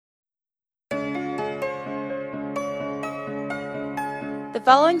The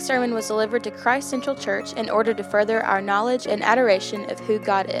following sermon was delivered to Christ Central Church in order to further our knowledge and adoration of who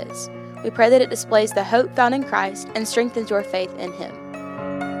God is. We pray that it displays the hope found in Christ and strengthens your faith in Him.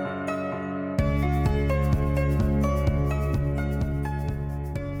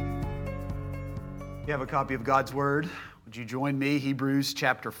 If you have a copy of God's Word, would you join me? Hebrews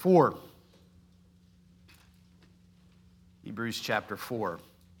chapter 4. Hebrews chapter 4.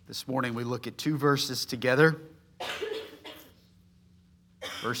 This morning we look at two verses together.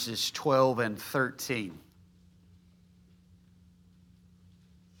 Verses 12 and 13.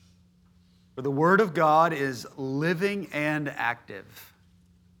 For the Word of God is living and active,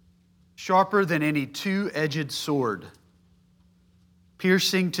 sharper than any two-edged sword,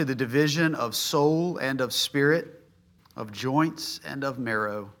 piercing to the division of soul and of spirit, of joints and of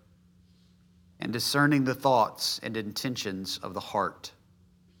marrow, and discerning the thoughts and intentions of the heart.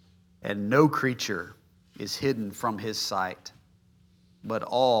 And no creature is hidden from His sight, but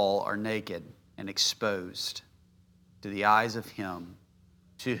all are naked and exposed to the eyes of Him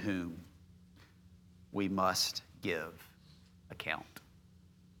to whom we must give account.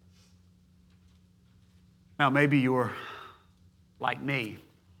 Now, maybe you're like me,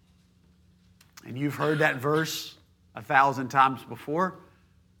 and you've heard that verse 1,000 times before.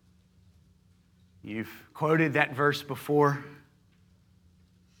 You've quoted that verse before.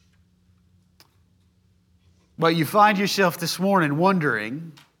 But you find yourself this morning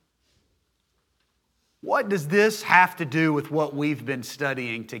wondering, what does this have to do with what we've been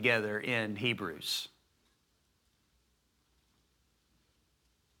studying together in Hebrews?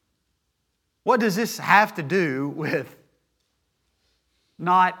 What does this have to do with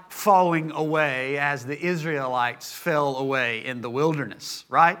not falling away as the Israelites fell away in the wilderness,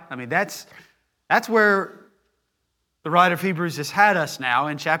 right? I mean, that's where the writer of Hebrews has had us now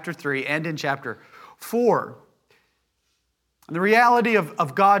in chapter 3 and in chapter 4. And the reality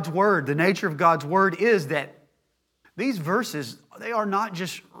of God's Word, the nature of God's Word is that these verses, they are not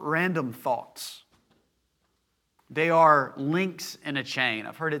just random thoughts. They are links in a chain.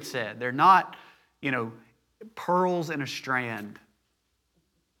 I've heard it said. They're not, pearls in a strand.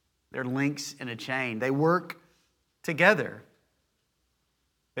 They're links in a chain. They work together.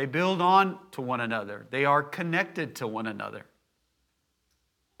 They build on to one another. They are connected to one another.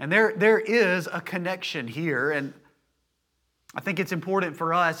 And there is a connection here, and I think it's important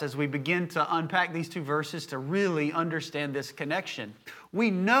for us as we begin to unpack these two verses to really understand this connection.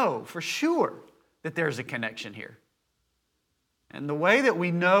 We know for sure that there's a connection here. And the way that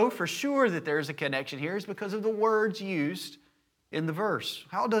we know for sure that there's a connection here is because of the words used in the verse.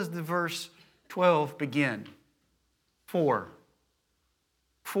 How does the verse 12 begin? For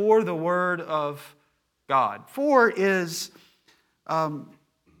the Word of God. For is a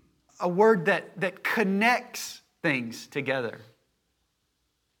word that connects things together.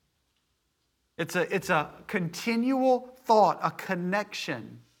 It's a continual thought, a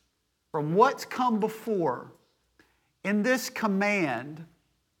connection from what's come before in this command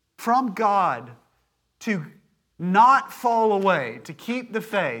from God to not fall away, to keep the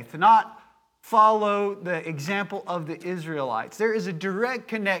faith, not follow the example of the Israelites. There is a direct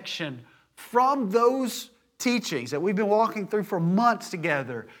connection from those teachings that we've been walking through for months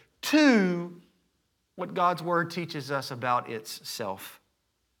together to what God's Word teaches us about itself.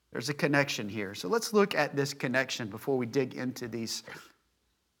 There's a connection here. So let's look at this connection before we dig into these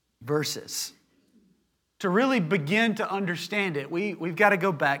verses. To really begin to understand it, we've got to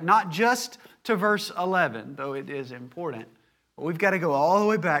go back, not just to verse 11, though it is important, but we've got to go all the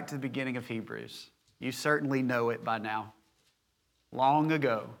way back to the beginning of Hebrews. You certainly know it by now. Long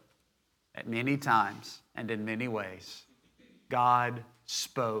ago, at many times and in many ways, God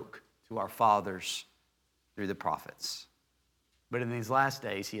spoke to our fathers through the prophets. But in these last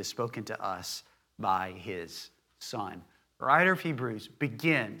days, He has spoken to us by His Son. The writer of Hebrews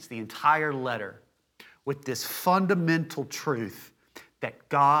begins the entire letter with this fundamental truth that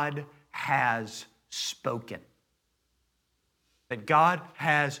God has spoken. That God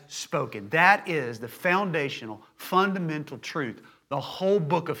has spoken. That is the foundational, fundamental truth, the whole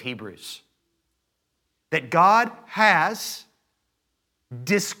book of Hebrews. That God has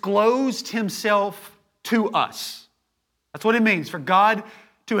disclosed Himself to us. That's what it means for God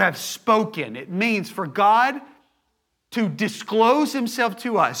to have spoken. It means for God to disclose Himself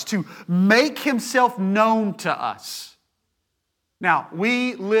to us, to make Himself known to us. Now,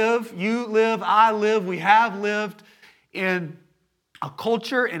 we live, you live, I live, we have lived in a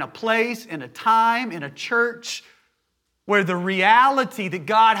culture, in a place, in a time, in a church where the reality that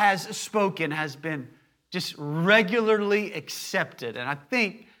God has spoken has been just regularly accepted. And I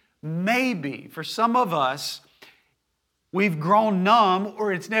think maybe for some of us, we've grown numb,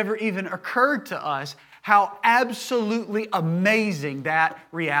 or it's never even occurred to us how absolutely amazing that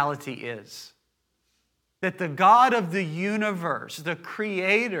reality is. That the God of the universe, the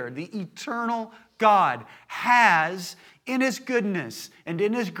Creator, the eternal God, has, in His goodness and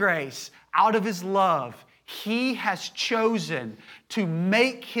in His grace, out of His love, He has chosen to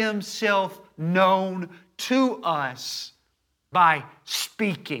make Himself known to us by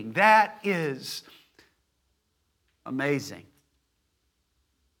speaking. That is amazing.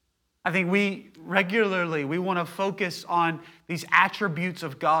 I think we regularly want to focus on these attributes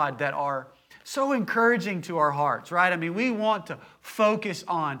of God that are so encouraging to our hearts, right? I mean, we want to focus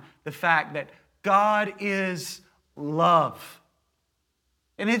on the fact that God is love.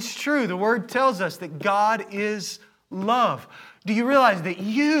 And it's true, the Word tells us that God is love. Do you realize that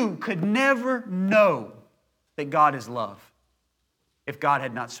you could never know that God is love if God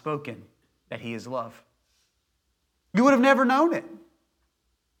had not spoken that He is love? You would have never known it.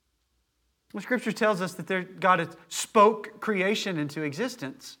 Well, Scripture tells us that God spoke creation into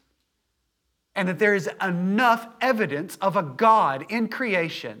existence, and that there is enough evidence of a God in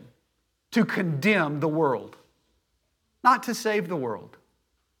creation to condemn the world, not to save the world.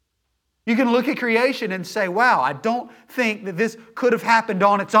 You can look at creation and say, wow, I don't think that this could have happened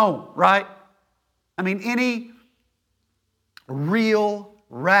on its own, right? I mean, any real,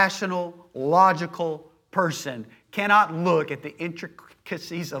 rational, logical person cannot look at the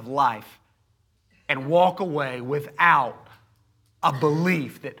intricacies of life and walk away without a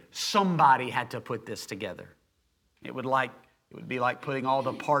belief that somebody had to put this together. It would be like putting all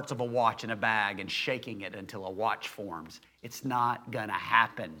the parts of a watch in a bag and shaking it until a watch forms. It's not going to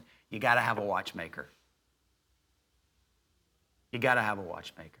happen. You got to have a watchmaker. You got to have a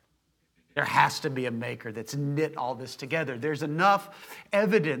watchmaker. There has to be a maker that's knit all this together. There's enough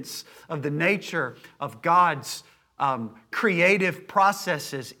evidence of the nature of God's creative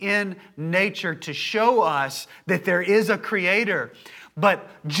processes in nature to show us that there is a creator. But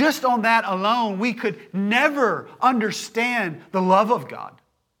just on that alone, we could never understand the love of God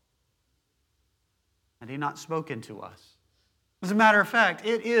had He not spoken to us. As a matter of fact,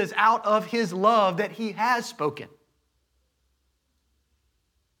 it is out of His love that He has spoken.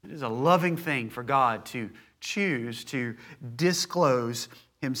 It is a loving thing for God to choose to disclose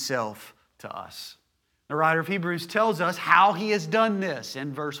Himself to us. The writer of Hebrews tells us how He has done this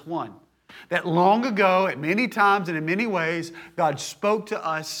in verse 1. That long ago, at many times and in many ways, God spoke to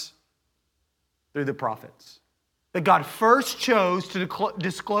us through the prophets. That God first chose to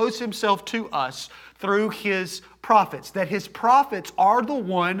disclose Himself to us through His prophets. That His prophets are the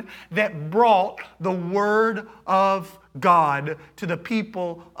one that brought the Word of God to the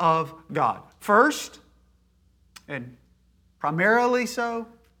people of God. First, and primarily so,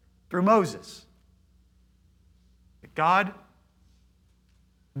 through Moses. God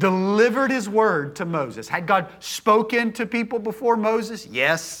delivered His word to Moses. Had God spoken to people before Moses?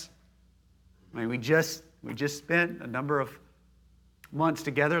 Yes. I mean, we just spent a number of months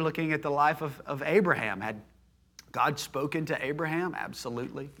together looking at the life of Abraham. Had God spoken to Abraham?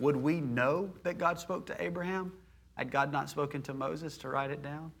 Absolutely. Would we know that God spoke to Abraham had God not spoken to Moses to write it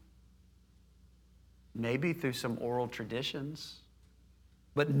down? Maybe through some oral traditions,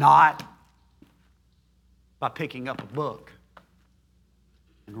 but not by picking up a book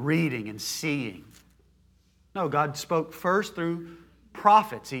and reading and seeing. No, God spoke first through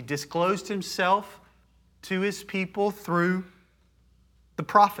prophets. He disclosed Himself to His people through the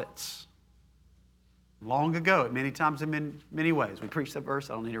prophets. Long ago, many times in many ways. We preached that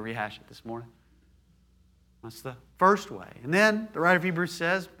verse. I don't need to rehash it this morning. That's the first way. And then the writer of Hebrews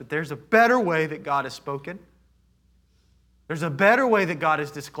says, but there's a better way that God has spoken. There's a better way that God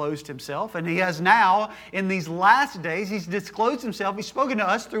has disclosed Himself, and He has now, in these last days, He's disclosed Himself. He's spoken to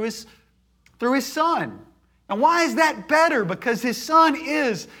us through His Son. And why is that better? Because His Son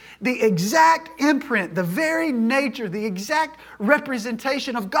is the exact imprint, the very nature, the exact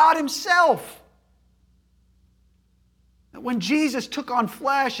representation of God Himself. When Jesus took on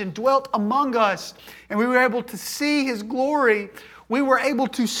flesh and dwelt among us, and we were able to see His glory, we were able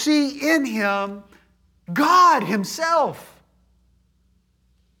to see in Him God Himself.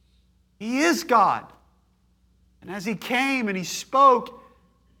 He is God. And as He came and He spoke,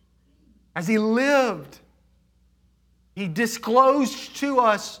 as He lived, He disclosed to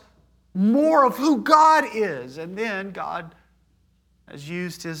us more of who God is. And then God has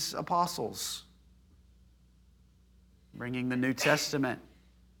used His apostles, bringing the New Testament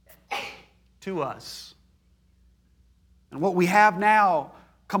to us. And what we have now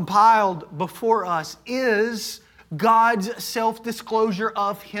compiled before us is God's self-disclosure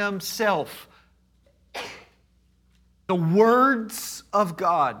of Himself. The words of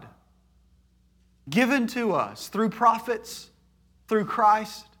God given to us through prophets, through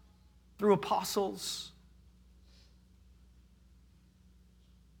Christ, through apostles.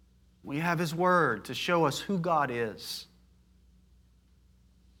 We have His Word to show us who God is.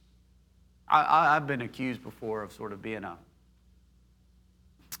 I've been accused before of sort of being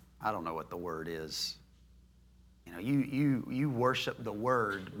I don't know what the word is. You know, you worship the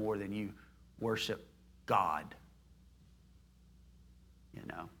Word more than you worship God. You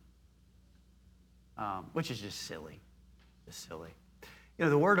know, which is just silly. Just silly. You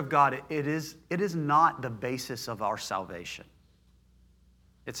know, the Word of God, it is not the basis of our salvation.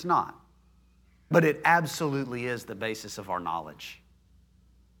 It's not. But it absolutely is the basis of our knowledge.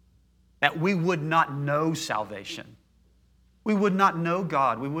 That we would not know salvation. We would not know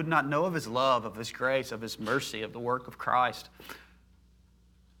God. We would not know of His love, of His grace, of His mercy, of the work of Christ,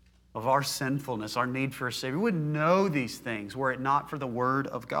 of our sinfulness, our need for a Savior. We wouldn't know these things were it not for the Word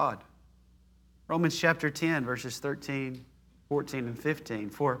of God. Romans chapter 10, verses 13, 14, and 15.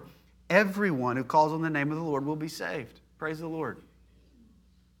 For everyone who calls on the name of the Lord will be saved. Praise the Lord.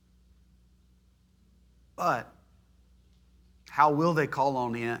 But how will they call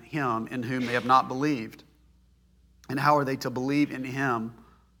on Him in whom they have not believed? And how are they to believe in Him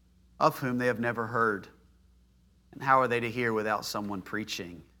of whom they have never heard? And how are they to hear without someone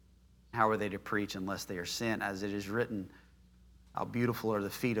preaching? How are they to preach unless they are sent? As it is written, how beautiful are the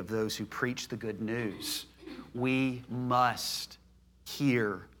feet of those who preach the good news. We must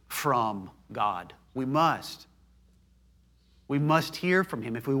hear from God. We must. We must hear from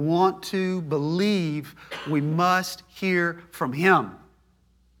Him. If we want to believe, we must hear from Him.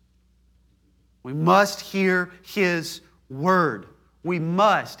 We must hear His Word. We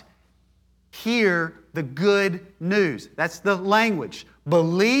must hear the good news. That's the language.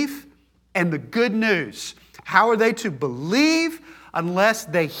 Belief and the good news. How are they to believe? Unless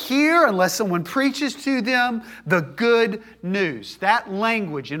they hear, unless someone preaches to them the good news. That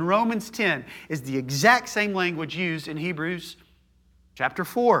language in Romans 10 is the exact same language used in Hebrews chapter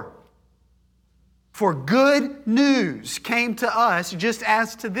 4. For good news came to us just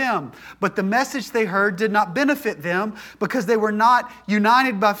as to them. But the message they heard did not benefit them because they were not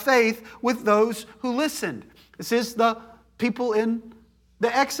united by faith with those who listened. This is the people in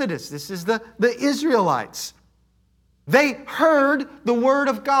the Exodus. This is the Israelites. They heard the Word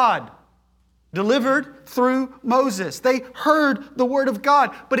of God delivered through Moses. They heard the Word of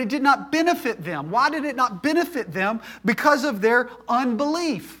God, but it did not benefit them. Why did it not benefit them? Because of their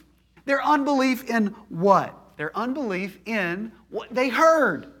unbelief. Their unbelief in what? Their unbelief in what they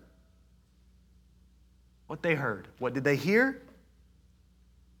heard. What they heard. What did they hear?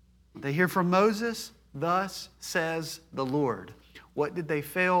 Did they hear from Moses? Thus says the Lord. What did they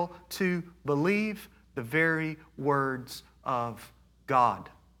fail to believe? The very words of God.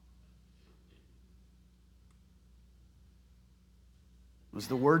 It was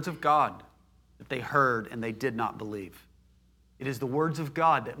the words of God that they heard and they did not believe. It is the words of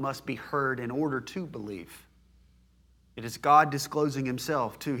God that must be heard in order to believe. It is God disclosing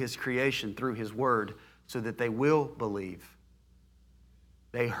Himself to His creation through His Word so that they will believe.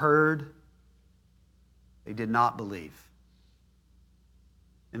 They heard, they did not believe.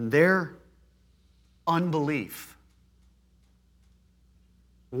 And their unbelief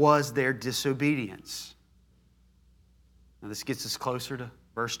was their disobedience. Now this gets us closer to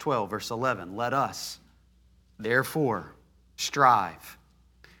verse 12, verse 11. Let us, therefore, strive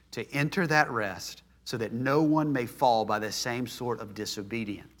to enter that rest so that no one may fall by the same sort of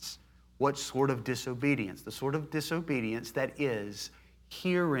disobedience. What sort of disobedience? The sort of disobedience that is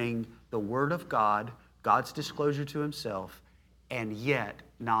hearing the Word of God, God's disclosure to Himself, and yet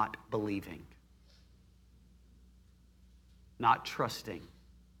not believing. Not trusting.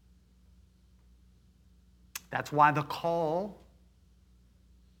 That's why the call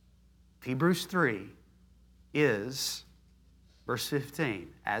of Hebrews 3 is, verse 15,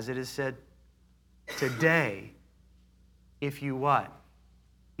 as it is said, today, if you what?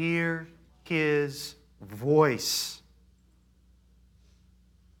 Hear His voice.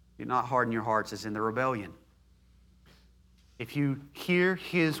 Do not harden your hearts as in the rebellion. If you hear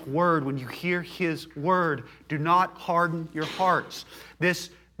His word, when you hear His word, do not harden your hearts. This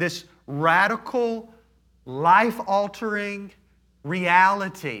radical, life-altering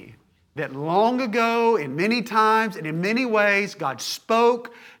reality that long ago, in many times and in many ways, God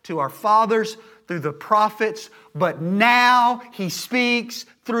spoke to our fathers through the prophets, but now He speaks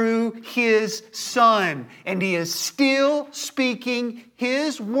through His Son. And He is still speaking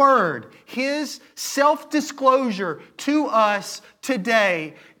His word, His self-disclosure to us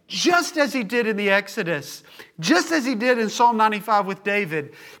today, just as he did in the Exodus, just as he did in Psalm 95 with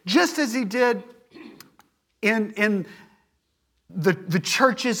David, just as he did in the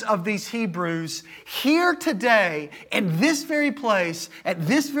churches of these Hebrews, here today, in this very place, at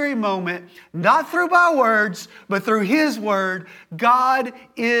this very moment, not through my words, but through His Word, God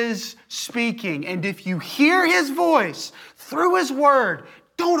is speaking. And if you hear His voice through His Word,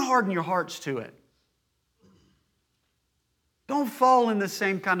 don't harden your hearts to it. Don't fall in the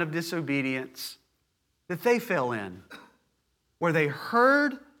same kind of disobedience that they fell in, where they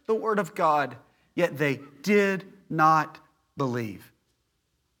heard the Word of God, yet they did not believe.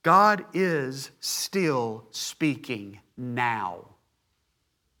 God is still speaking now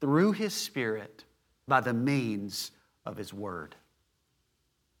through His Spirit by the means of His Word.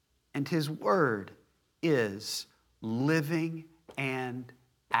 And His Word is living and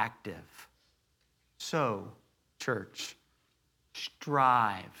active. So, church,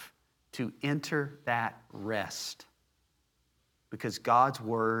 strive to enter that rest, because God's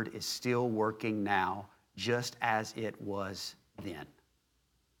Word is still working now, just as it was then.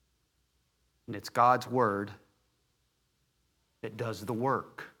 And it's God's Word that does the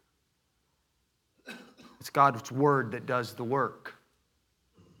work. It's God's Word that does the work.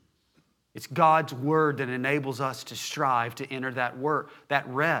 It's God's Word that enables us to strive to enter that work, that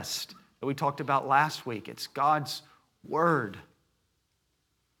rest that we talked about last week. It's God's Word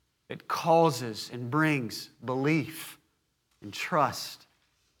that causes and brings belief and trust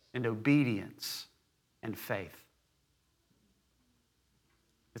and obedience and faith.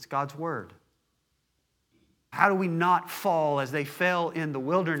 It's God's Word. How do we not fall as they fell in the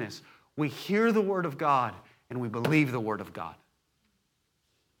wilderness? We hear the Word of God and we believe the Word of God.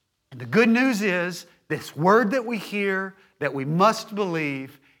 And the good news is, this Word that we hear, that we must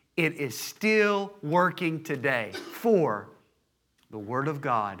believe, it is still working today. For the Word of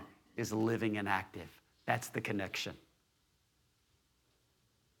God is living and active. That's the connection.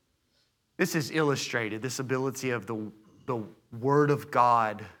 This is illustrated, this ability of the Word of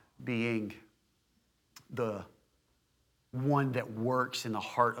God being the one that works in the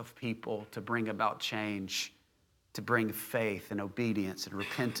heart of people to bring about change, to bring faith and obedience and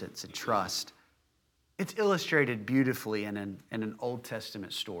repentance and trust. It's illustrated beautifully in an Old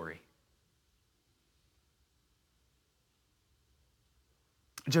Testament story.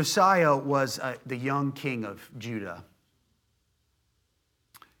 Josiah was the young king of Judah.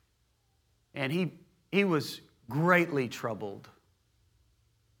 And he was greatly troubled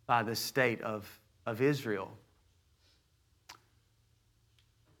by the state of Israel.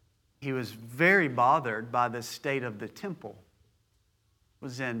 He was very bothered by the state of the temple. It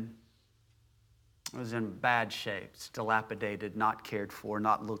was in bad shape, it's dilapidated, not cared for,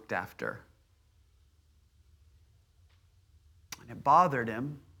 not looked after. And it bothered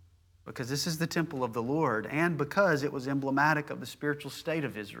him because this is the temple of the Lord, and because it was emblematic of the spiritual state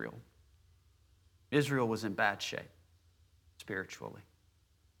of Israel. Israel was in bad shape spiritually.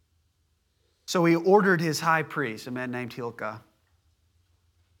 So he ordered his high priest, a man named Hilkiah,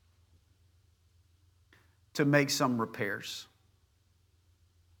 to make some repairs.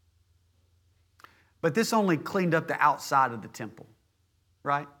 But this only cleaned up the outside of the temple,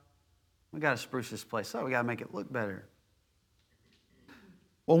 right? We got to spruce this place up. We got to make it look better.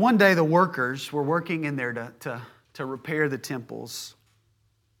 Well, one day the workers were working in there to repair the temples,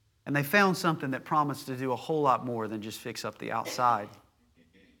 and they found something that promised to do a whole lot more than just fix up the outside.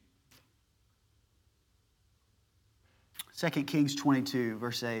 2 Kings 22,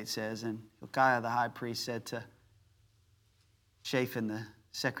 verse 8 says, and Hilkiah the high priest said to Shaphan the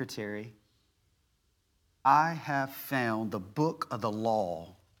secretary, I have found the book of the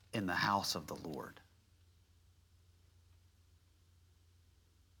law in the house of the Lord.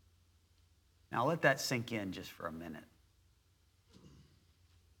 Now let that sink in just for a minute.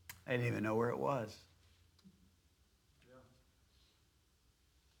 They didn't even know where it was.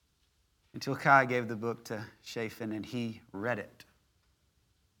 Until Hilkiah gave the book to Shaphan and he read it.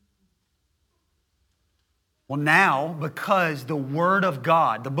 Well, now, because the Word of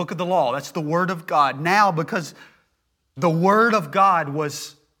God, the book of the law, that's the Word of God. Now, because the Word of God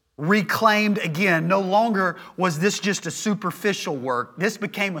was reclaimed again, no longer was this just a superficial work. This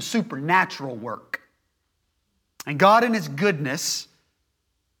became a supernatural work. And God in His goodness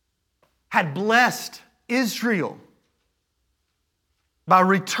had blessed Israel by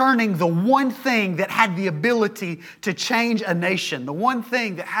returning the one thing that had the ability to change a nation, the one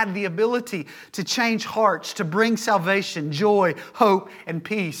thing that had the ability to change hearts, to bring salvation, joy, hope, and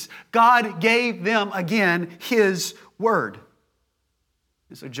peace. God gave them again His Word.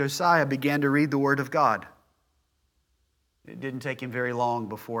 And so Josiah began to read the Word of God. It didn't take him very long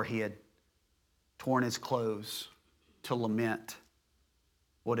before he had torn his clothes to lament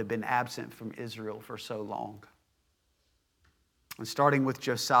what had been absent from Israel for so long. And starting with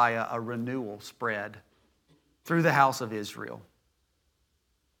Josiah, a renewal spread through the house of Israel.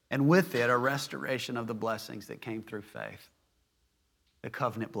 And with it, a restoration of the blessings that came through faith. The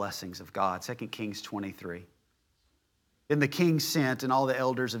covenant blessings of God. 2 Kings 23. Then the king sent, and all the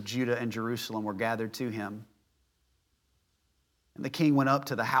elders of Judah and Jerusalem were gathered to him. And the king went up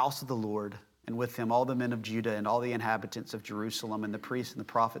to the house of the Lord, and with him all the men of Judah and all the inhabitants of Jerusalem and the priests and the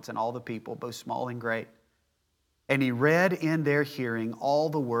prophets and all the people, both small and great. And he read in their hearing all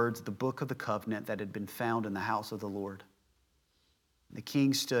the words of the book of the covenant that had been found in the house of the Lord. The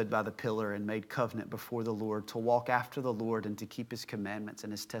king stood by the pillar and made covenant before the Lord to walk after the Lord and to keep his commandments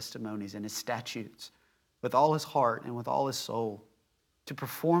and his testimonies and his statutes with all his heart and with all his soul, to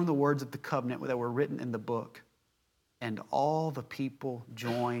perform the words of the covenant that were written in the book. And all the people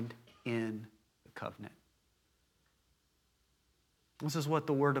joined in the covenant. This is what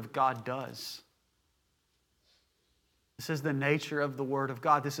the Word of God does. This is the nature of the Word of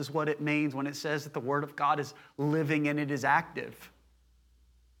God. This is what it means when it says that the Word of God is living and it is active.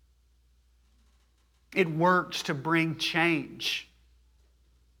 It works to bring change.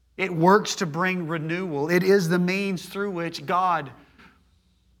 It works to bring renewal. It is the means through which God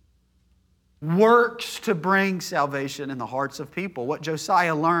works to bring salvation in the hearts of people. What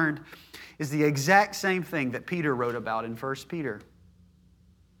Josiah learned is the exact same thing that Peter wrote about in 1 Peter.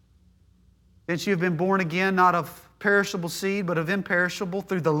 Since you have been born again, not of perishable seed, but of imperishable,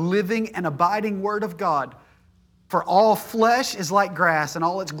 through the living and abiding Word of God. For all flesh is like grass, and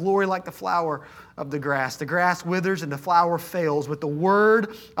all its glory like the flower of the grass. The grass withers and the flower fails, but the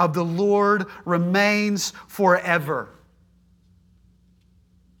word of the Lord remains forever.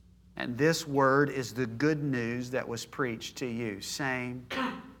 And this word is the good news that was preached to you. Same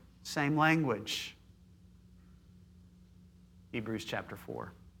language. Hebrews chapter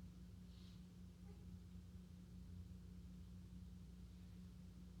 4.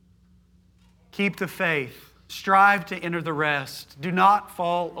 Keep the faith. Strive to enter the rest. Do not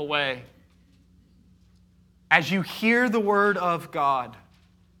fall away. As you hear the word of God,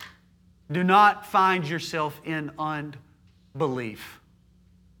 do not find yourself in unbelief.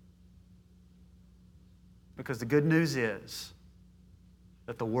 Because the good news is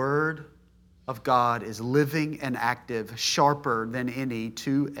that the Word of God is living and active, sharper than any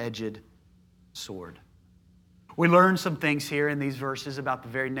two-edged sword. We learn some things here in these verses about the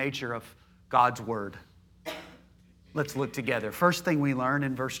very nature of God's Word. Let's look together. First thing we learn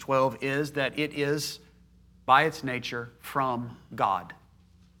in verse 12 is that it is, by its nature, from God.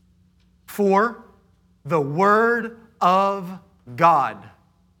 For the Word of God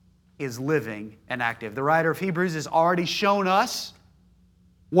is living and active. The writer of Hebrews has already shown us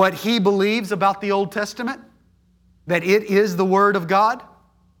what he believes about the Old Testament, that it is the Word of God.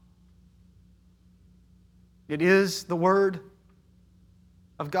 It is the Word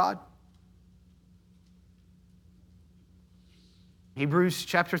of God. Hebrews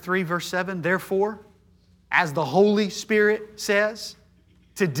chapter 3, verse 7, therefore, as the Holy Spirit says,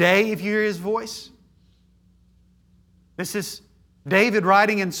 today if you hear His voice. This is David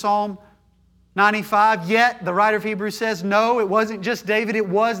writing in Psalm 95, yet the writer of Hebrews says, no, it wasn't just David, it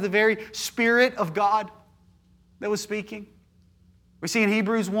was the very Spirit of God that was speaking. We see in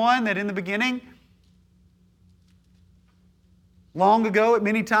Hebrews 1 that in the beginning, long ago, at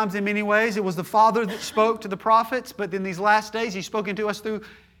many times in many ways, it was the Father that spoke to the prophets, but in these last days, He's spoken to us through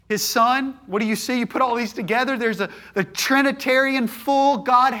His Son. What do you see? You put all these together. There's the Trinitarian, full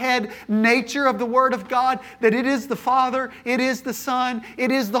Godhead nature of the Word of God, that it is the Father, it is the Son,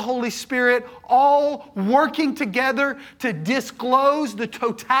 it is the Holy Spirit, all working together to disclose the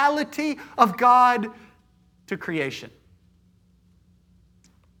totality of God to creation.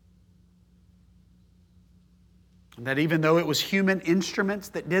 And that even though it was human instruments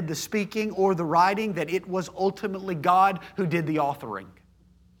that did the speaking or the writing, that it was ultimately God who did the authoring.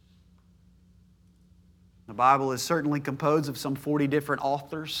 The Bible is certainly composed of some 40 different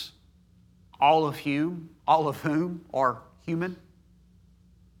authors, all of whom are human.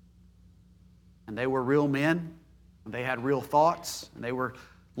 And they were real men, and they had real thoughts, and they were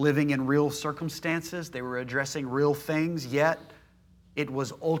living in real circumstances. They were addressing real things, yet it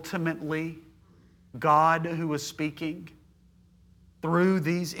was ultimately God who was speaking through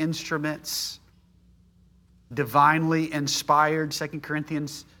these instruments, divinely inspired. 2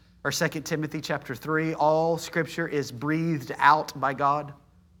 Timothy chapter 3, all Scripture is breathed out by God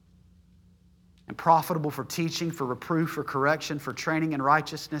and profitable for teaching, for reproof, for correction, for training in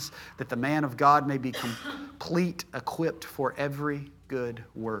righteousness, that the man of God may be complete, equipped for every good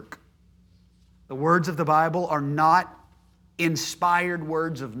work. The words of the Bible are not inspired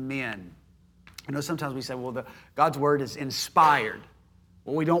words of men. I know sometimes we say, well, God's word is inspired.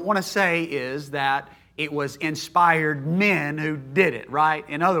 What we don't want to say is that it was inspired men who did it, right?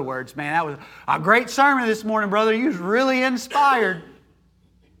 In other words, man, that was a great sermon this morning, brother. You was really inspired.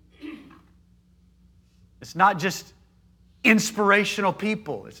 It's not just inspirational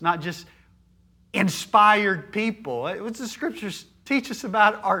people. It's not just inspired people. What the Scriptures teach us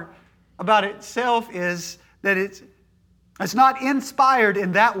about itself is that it's not inspired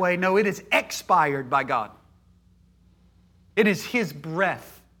in that way. No, it is expired by God. It is His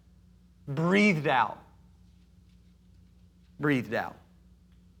breath breathed out. Breathed out.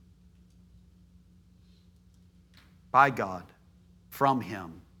 By God, from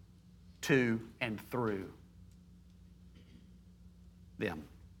Him, to and through them.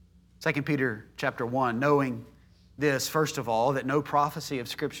 2 Peter chapter 1, knowing this, first of all, that no prophecy of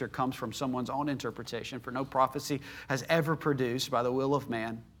Scripture comes from someone's own interpretation, for no prophecy has ever produced by the will of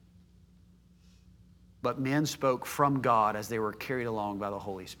man, but men spoke from God as they were carried along by the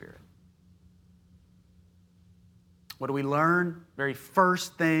Holy Spirit. What do we learn? Very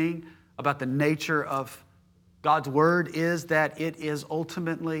first thing about the nature of God's Word is that it is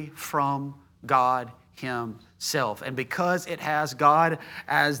ultimately from God Himself. And because it has God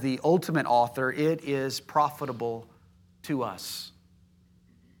as the ultimate author, it is profitable to us.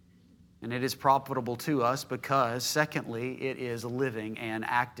 And it is profitable to us because, secondly, it is living and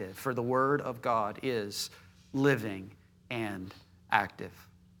active. For the Word of God is living and active.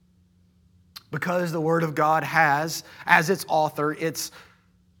 Because the Word of God has, as its author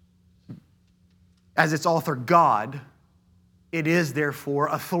God, it is therefore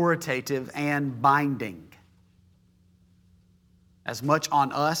authoritative and binding, as much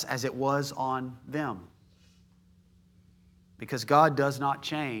on us as it was on them. Because God does not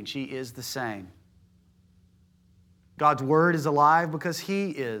change. He is the same. God's Word is alive because He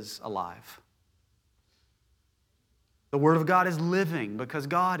is alive. The Word of God is living because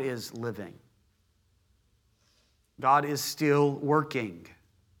God is living. God is still working.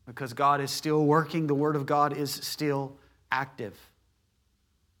 Because God is still working, the Word of God is still active.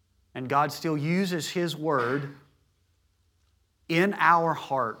 And God still uses His Word in our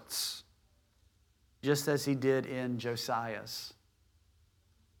hearts, just as He did in Josiah's.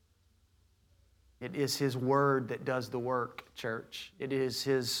 It is His Word that does the work, church. It is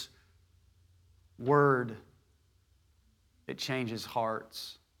His Word that changes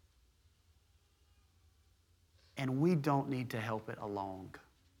hearts. And we don't need to help it along.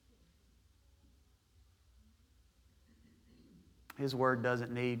 His Word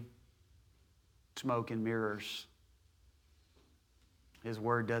doesn't need smoke and mirrors. His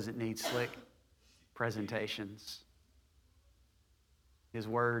Word doesn't need slick presentations. His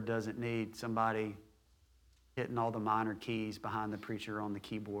Word doesn't need somebody hitting all the minor keys behind the preacher on the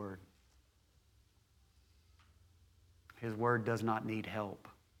keyboard. His Word does not need help.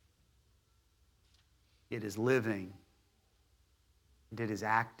 It is living. It is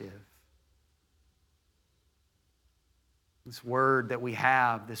active. This Word that we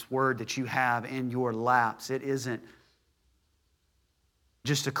have, this Word that you have in your laps, it isn't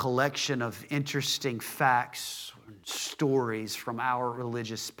just a collection of interesting facts and stories from our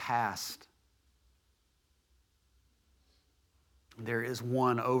religious past. There is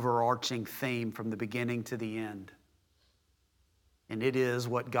one overarching theme from the beginning to the end. And it is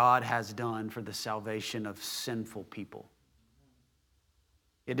what God has done for the salvation of sinful people.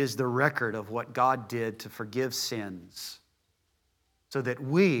 It is the record of what God did to forgive sins, so that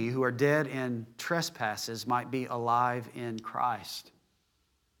we who are dead in trespasses might be alive in Christ.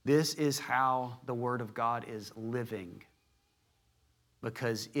 This is how the Word of God is living,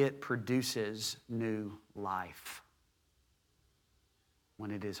 because it produces new life when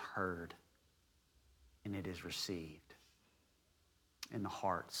it is heard and it is received in the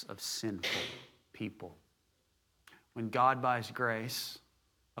hearts of sinful people. When God, by His grace,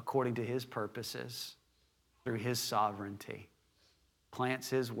 according to His purposes, through His sovereignty, plants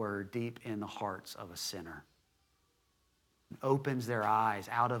His Word deep in the hearts of a sinner, opens their eyes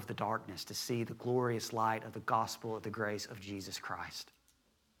out of the darkness to see the glorious light of the gospel of the grace of Jesus Christ.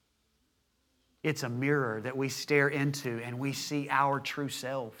 It's a mirror that we stare into and we see our true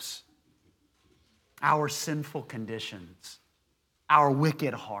selves, our sinful conditions, our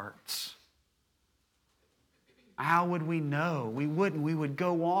wicked hearts. How would we know? We wouldn't. We would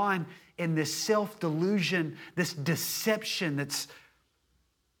go on in this self-delusion, this deception that's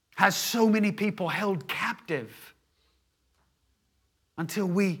has so many people held captive until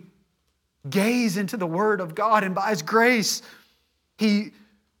we gaze into the Word of God, and by His grace, He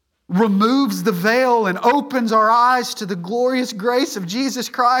removes the veil and opens our eyes to the glorious grace of Jesus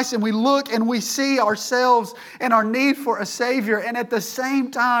Christ, and we look and we see ourselves and our need for a Savior, and at the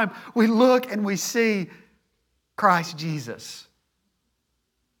same time, we look and we see Christ Jesus.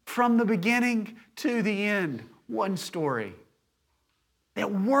 From the beginning to the end, one story that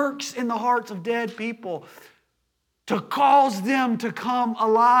works in the hearts of dead people to cause them to come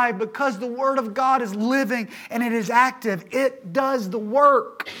alive, because the Word of God is living and it is active. It does the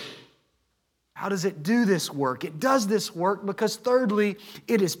work. How does it do this work? It does this work because, thirdly,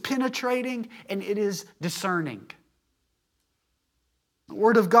 it is penetrating and it is discerning. The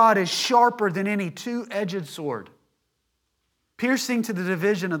Word of God is sharper than any two-edged sword, piercing to the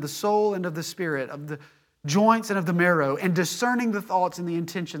division of the soul and of the spirit, of the joints and of the marrow, and discerning the thoughts and the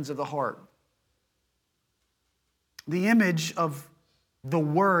intentions of the heart. The image of the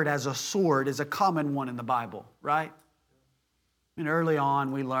Word as a sword is a common one in the Bible, right? And early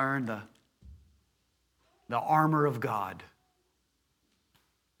on we learned the armor of God.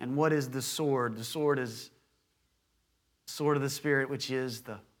 And what is the sword? The sword is the sword of the Spirit, which is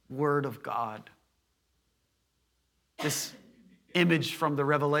the Word of God. This image from the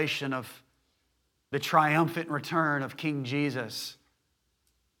revelation of the triumphant return of King Jesus.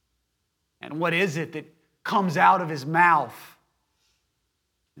 And what is it that comes out of His mouth?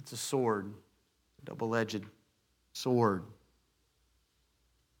 It's a sword, a double-edged sword.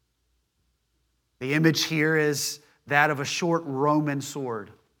 The image here is that of a short Roman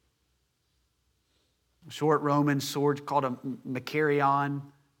sword. A short Roman sword called a Macharion,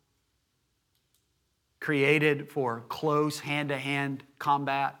 created for close hand-to-hand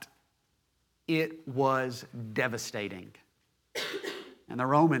combat. It was devastating. And the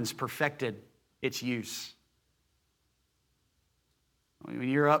Romans perfected its use. When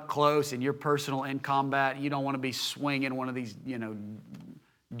you're up close and you're personal in combat, you don't want to be swinging one of these,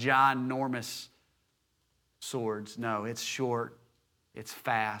 ginormous swords. No, it's short, it's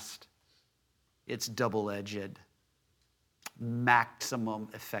fast, it's double-edged. Maximum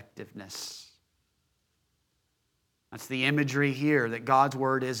effectiveness. That's the imagery here, that God's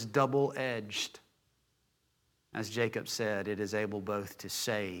Word is double-edged. As Jacob said, it is able both to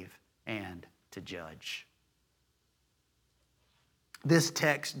save and to judge. This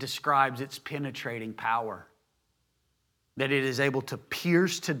text describes its penetrating power, that it is able to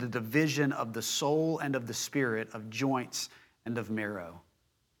pierce to the division of the soul and of the spirit, of joints and of marrow.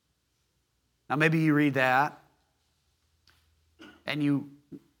 Now maybe you read that and you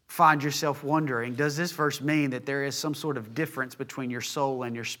find yourself wondering, does this verse mean that there is some sort of difference between your soul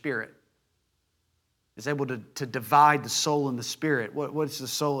and your spirit? It's able to divide the soul and the spirit. What's the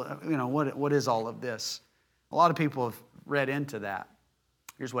soul? What is all of this? A lot of people have read into that.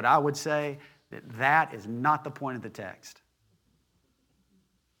 Here's what I would say, that is not the point of the text.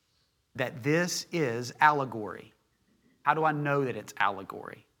 That this is allegory. How do I know that it's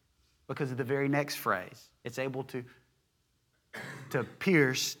allegory? Because of the very next phrase. It's able to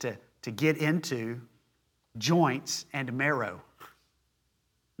pierce, to get into joints and marrow.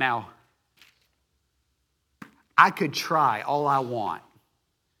 Now, I could try all I want,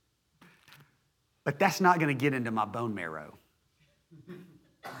 but that's not going to get into my bone marrow.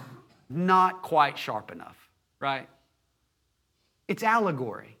 Not quite sharp enough, right? It's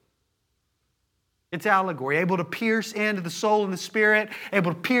allegory. It's allegory. Able to pierce into the soul and the spirit,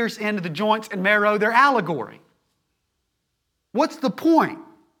 able to pierce into the joints and marrow. They're allegory. What's the point?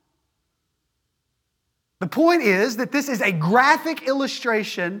 The point is that this is a graphic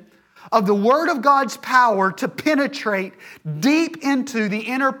illustration of the Word of God's power to penetrate deep into the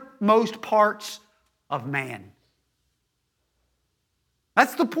innermost parts of man.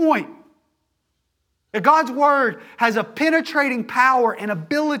 That's the point. That God's Word has a penetrating power and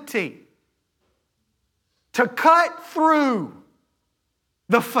ability to cut through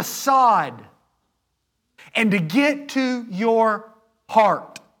the facade and to get to your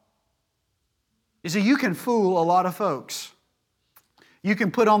heart. You see, you can fool a lot of folks. You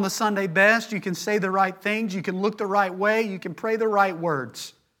can put on the Sunday best, you can say the right things, you can look the right way, you can pray the right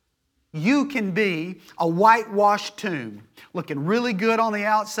words. You can be a whitewashed tomb, looking really good on the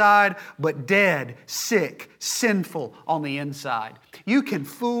outside, but dead, sick, sinful on the inside. You can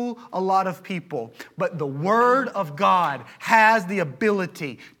fool a lot of people, but the Word of God has the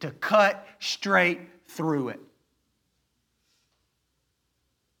ability to cut straight through it.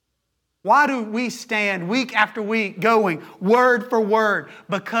 Why do we stand week after week going word for word?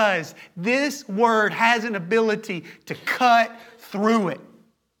 Because this Word has an ability to cut through it.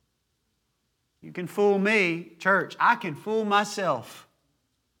 You can fool me, church. I can fool myself.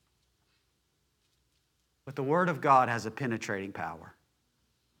 But the Word of God has a penetrating power.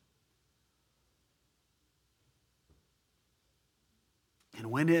 And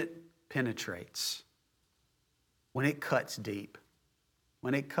when it penetrates, when it cuts deep,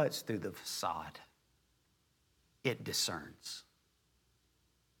 when it cuts through the facade, it discerns.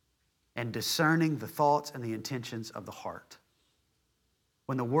 And discerning the thoughts and the intentions of the heart.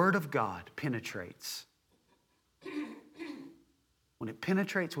 When the Word of God penetrates, when it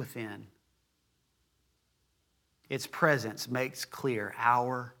penetrates within, its presence makes clear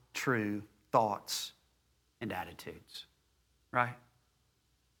our true thoughts and attitudes. Right?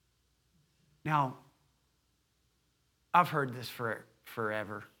 Now, I've heard this for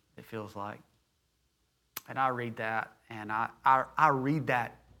forever, it feels like. And I read that, and I read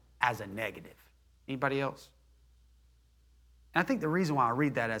that as a negative. Anybody else? And I think the reason why I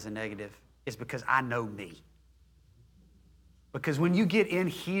read that as a negative is because I know me. Because when you get in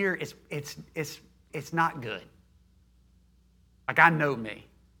here, it's not good. Like, I know me.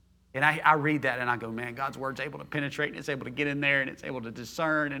 And I read that and I go, man, God's Word's able to penetrate, and it's able to get in there, and it's able to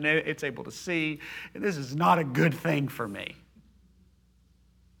discern, and it's able to see. And this is not a good thing for me.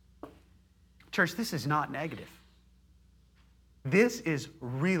 Church, this is not negative. This is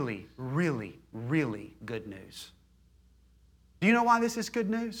really, really, really good news. Do you know why this is good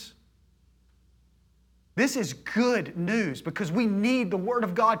news? This is good news because we need the Word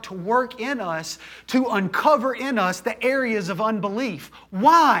of God to work in us, to uncover in us the areas of unbelief.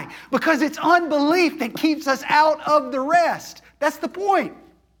 Why? Because it's unbelief that keeps us out of the rest. That's the point.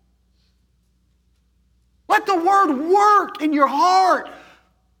 Let the Word work in your heart.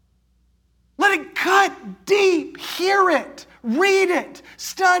 Let it cut deep. Hear it. Read it.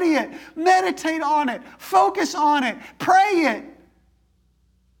 Study it. Meditate on it. Focus on it. Pray it.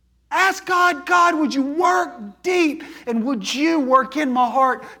 Ask God, God, would you work deep, and would you work in my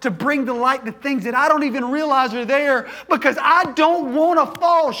heart to bring to light the things that I don't even realize are there, because I don't want to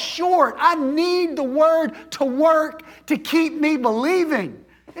fall short. I need the Word to work to keep me believing.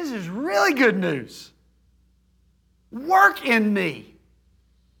 This is really good news. Work in me.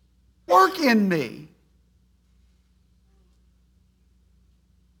 Work in me.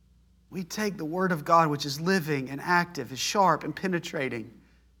 We take the Word of God, which is living and active, is sharp and penetrating,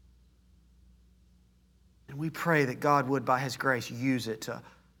 and we pray that God would, by His grace, use it to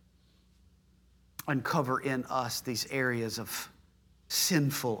uncover in us these areas of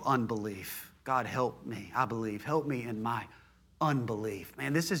sinful unbelief. God, help me, I believe. Help me in my unbelief.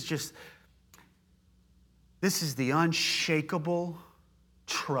 Man, this is the unshakable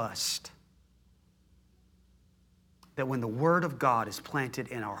trust that when the Word of God is planted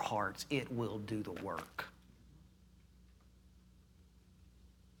in our hearts, it will do the work.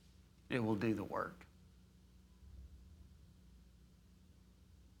 It will do the work.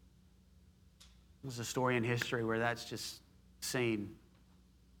 There's a story in history where that's just seen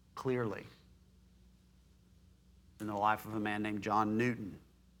clearly in the life of a man named John Newton.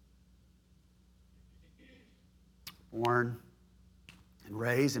 Born and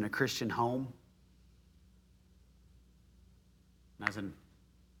raised in a Christian home. As a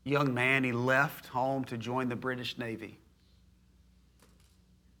young man, he left home to join the British Navy.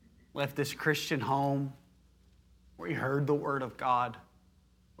 Left this Christian home where he heard the Word of God,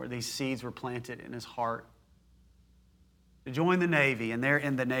 where these seeds were planted in his heart, to join the Navy, and there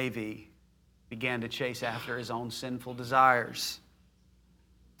in the Navy began to chase after his own sinful desires.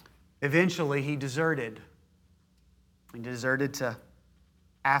 Eventually, he deserted. He deserted to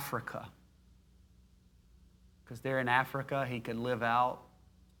Africa, because there in Africa, he could live out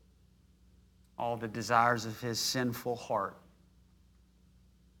all the desires of his sinful heart.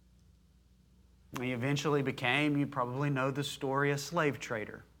 He eventually became, you probably know the story, a slave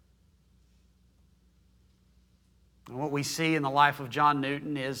trader. And what we see in the life of John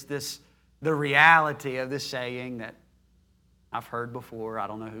Newton is the reality of this saying that I've heard before. I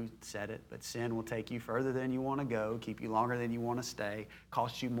don't know who said it, but sin will take you further than you want to go, keep you longer than you want to stay,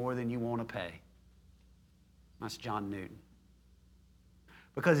 cost you more than you want to pay. That's John Newton.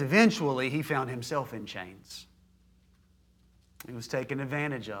 Because eventually he found himself in chains. He was taken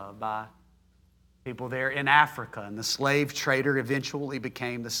advantage of by people there in Africa, and the slave trader eventually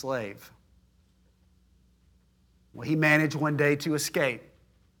became the slave. Well, he managed one day to escape.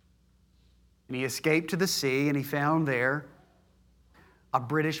 And he escaped to the sea, and he found there a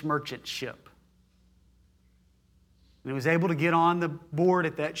British merchant ship. And he was able to get on the board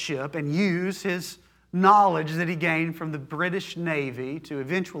at that ship and use his knowledge that he gained from the British Navy to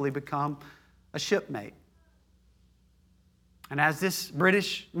eventually become a shipmate. And as this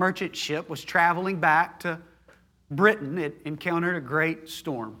British merchant ship was traveling back to Britain, it encountered a great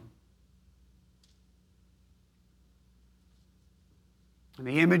storm. And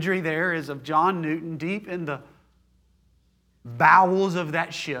the imagery there is of John Newton deep in the bowels of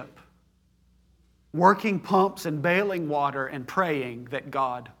that ship, working pumps and bailing water and praying that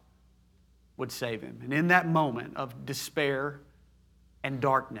God would save him. And in that moment of despair and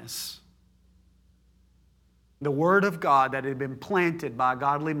darkness, the Word of God that had been planted by a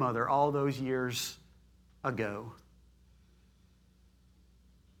godly mother all those years ago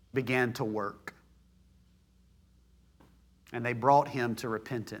began to work. And they brought him to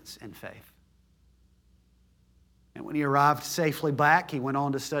repentance and faith. And when he arrived safely back, he went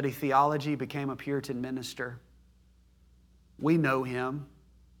on to study theology, became a Puritan minister. We know him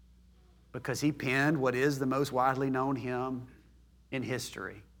because he penned what is the most widely known hymn in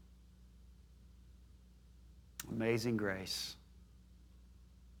history. Amazing grace.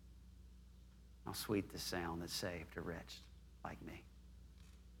 How sweet the sound that saved a wretch like me.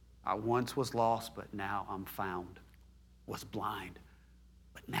 I once was lost, but now I'm found. Was blind,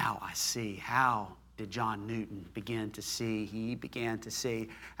 but now I see. How did John Newton begin to see? He began to see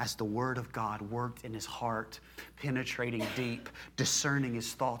as the Word of God worked in his heart, penetrating deep, discerning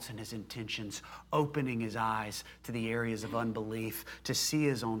his thoughts and his intentions, opening his eyes to the areas of unbelief, to see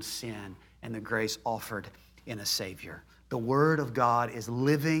his own sin and the grace offered in a Savior. The Word of God is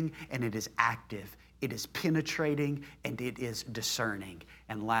living and it is active. It is penetrating and it is discerning.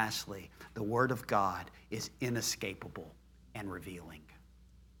 And lastly, the Word of God is inescapable and revealing.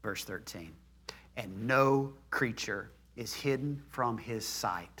 Verse 13. And no creature is hidden from his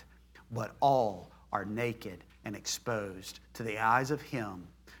sight, but all are naked and exposed to the eyes of him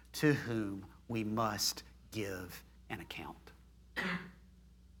to whom we must give an account.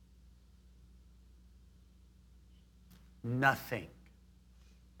 Nothing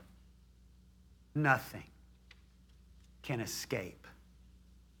can escape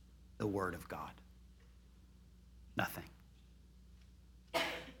the Word of God. Nothing.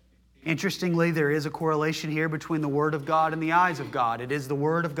 Interestingly, there is a correlation here between the Word of God and the eyes of God. It is the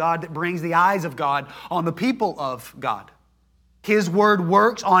Word of God that brings the eyes of God on the people of God. His Word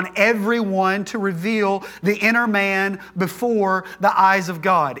works on everyone to reveal the inner man before the eyes of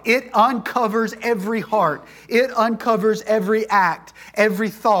God. It uncovers every heart. It uncovers every act, every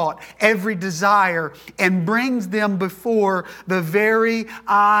thought, every desire, and brings them before the very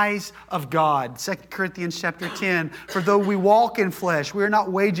eyes of God. 2 Corinthians chapter 10, for though we walk in flesh, we are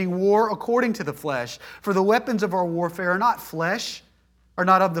not waging war according to the flesh. For the weapons of our warfare are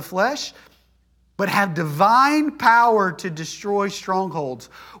not of the flesh, but have divine power to destroy strongholds.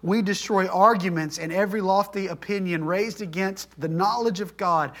 We destroy arguments and every lofty opinion raised against the knowledge of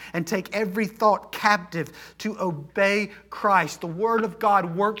God and take every thought captive to obey Christ. The Word of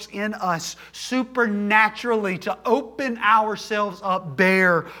God works in us supernaturally to open ourselves up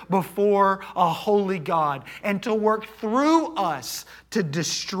bare before a holy God and to work through us to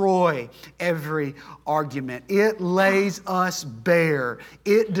destroy every argument. It lays us bare.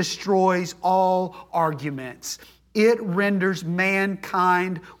 It destroys all arguments. It renders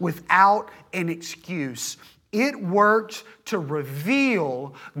mankind without an excuse. It works to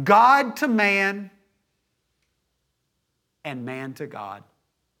reveal God to man and man to God.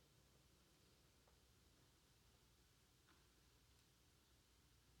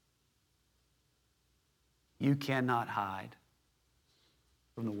 You cannot hide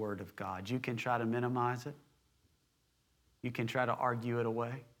from the Word of God. You can try to minimize it. You can try to argue it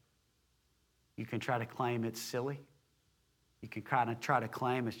away. You can try to claim it's silly. You can kind of try to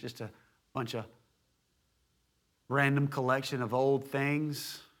claim it's just a bunch of random collection of old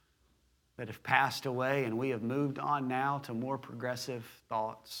things that have passed away and we have moved on now to more progressive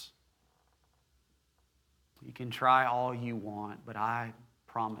thoughts. You can try all you want, but I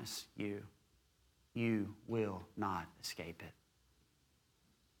promise you, you will not escape it.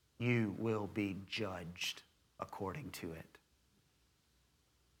 You will be judged according to it.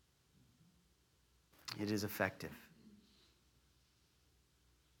 It is effective.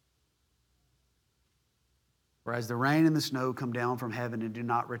 For as the rain and the snow come down from heaven and do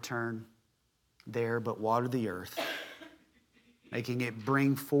not return there, but water the earth, making it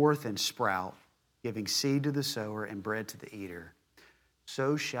bring forth and sprout, giving seed to the sower and bread to the eater,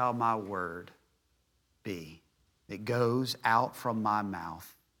 so shall my word be that goes out from my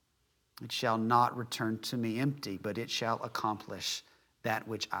mouth. It shall not return to me empty, but it shall accomplish that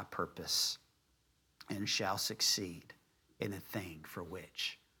which I purpose and shall succeed in the thing for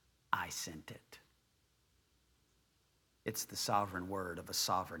which I sent it. It's the sovereign word of a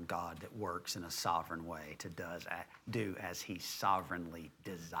sovereign God that works in a sovereign way to do as he sovereignly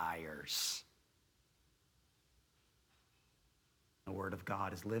desires. The word of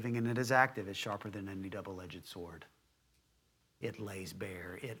God is living and it is active. It's sharper than any double-edged sword. It lays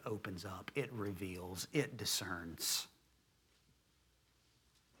bare. It opens up. It reveals. It discerns.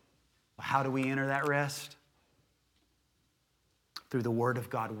 How do we enter that rest? Through the word of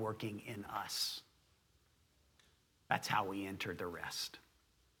God working in us. That's how we enter the rest.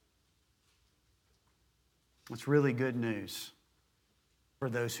 It's really good news for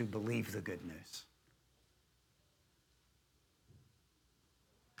those who believe the good news.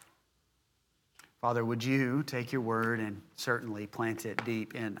 Father, would you take your word and certainly plant it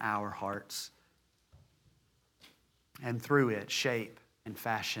deep in our hearts, and through it shape and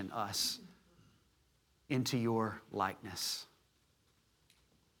fashion us into your likeness.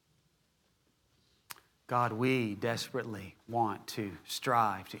 God, we desperately want to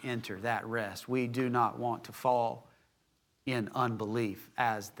strive to enter that rest. We do not want to fall in unbelief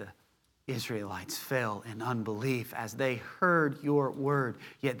as the Israelites fell in unbelief as they heard your word,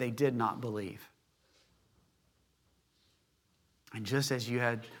 yet they did not believe. And just as you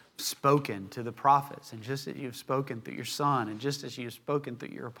had spoken to the prophets, and just as you've spoken through your Son, and just as you've spoken through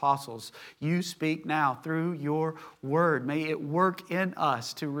your apostles, you speak now through your word. May it work in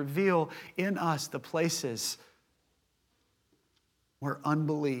us to reveal in us the places where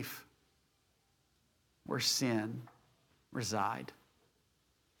unbelief, where sin reside,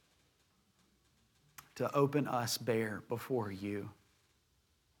 to open us bare before you.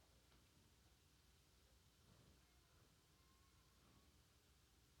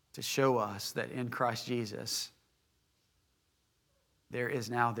 To show us that in Christ Jesus, there is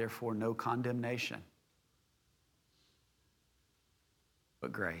now therefore no condemnation,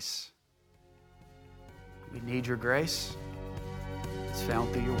 but grace. We need your grace. It's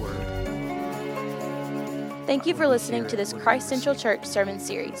found through your word. Thank you for listening to this Christ Central Church sermon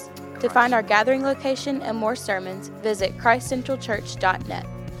series. To find our gathering location and more sermons, visit christcentralchurch.net.